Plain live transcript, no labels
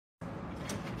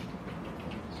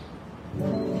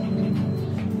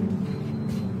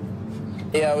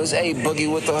Yeah, it was A Boogie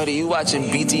with the hoodie. You watching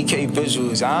BTK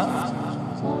visuals, huh?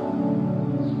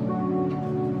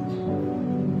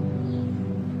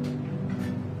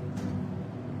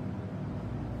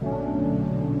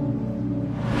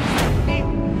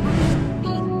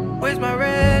 Where's my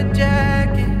red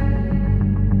jacket?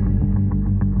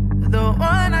 The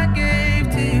one I gave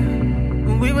to you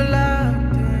when we were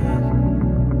locked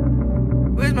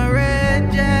in. Where's my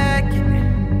red jacket?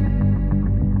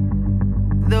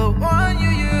 The one you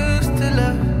used to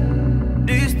love.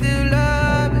 Do you still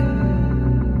love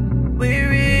it?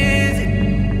 Where is it?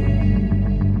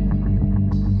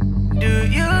 Do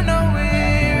you know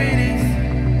where it is?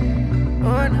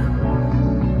 Or not?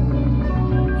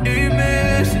 Do you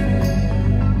miss it?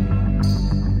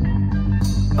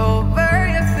 Over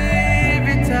your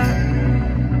favorite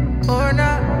time, or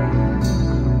not?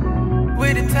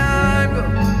 Where did time go?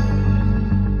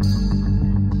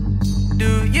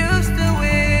 Do you still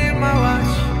wear my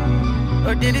watch,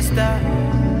 or did it stop?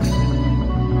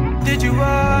 Did you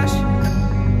wash?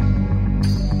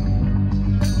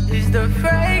 Is the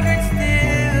fragrance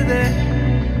still there?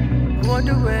 I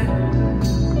wonder where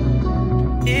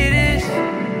it is.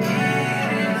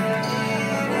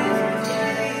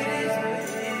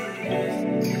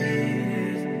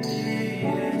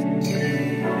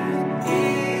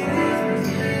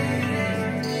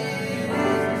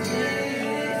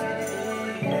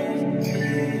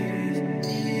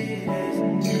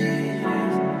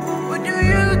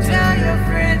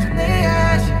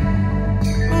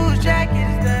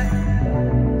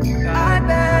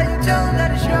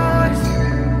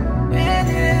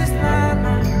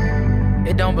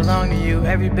 It don't belong to you.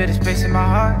 Every bit of space in my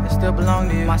heart, it still belong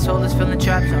to you. My soul is feeling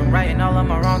trapped, so I'm writing all of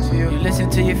my wrongs for you. You listen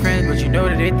to your friends, but you know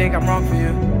that they think I'm wrong for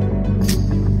you.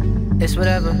 It's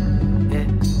whatever, yeah.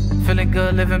 Feeling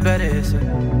good, living better. It's a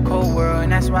cold world,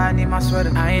 and that's why I need my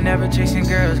sweater. I ain't never chasing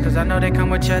girls, cause I know they come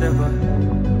with cheddar, but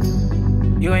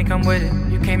you ain't come with it.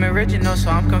 You came original, so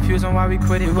I'm confused on why we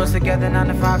quit it. We was together 9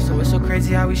 to 5, so it's so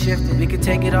crazy how we shifted. We could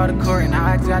take it all to court, and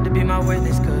I asked God to be my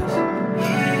witness, cause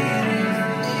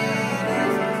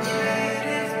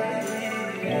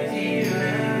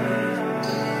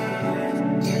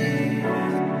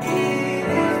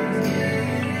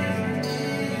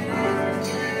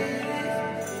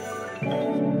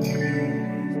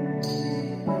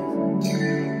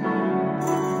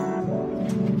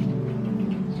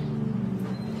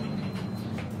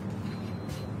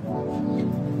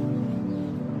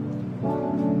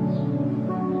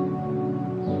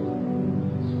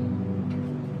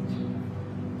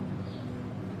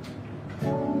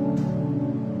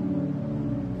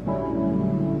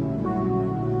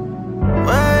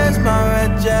my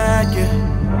red jacket,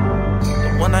 the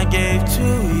one I gave to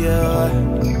you.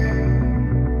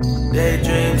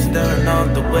 Daydreams staring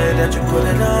off the way that you put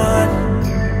it on.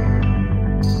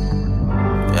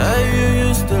 Yeah, you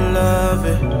used to love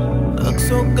it, look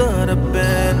so good up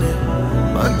in it,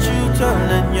 but you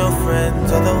telling your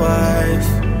friends otherwise.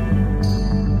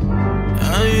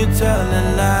 Now you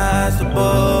telling lies to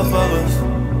both of us.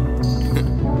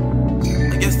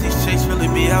 I guess these chicks really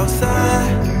be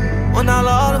outside. Want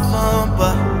all the fun,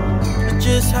 but it's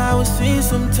just how it seems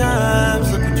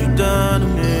sometimes. Look what you done to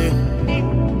me.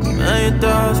 Now your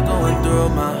thoughts going through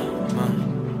my mind,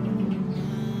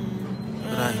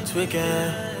 but I ain't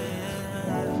tweaking.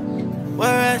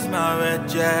 Where's my red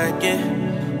jacket?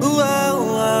 Ooh, oh,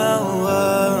 oh, oh.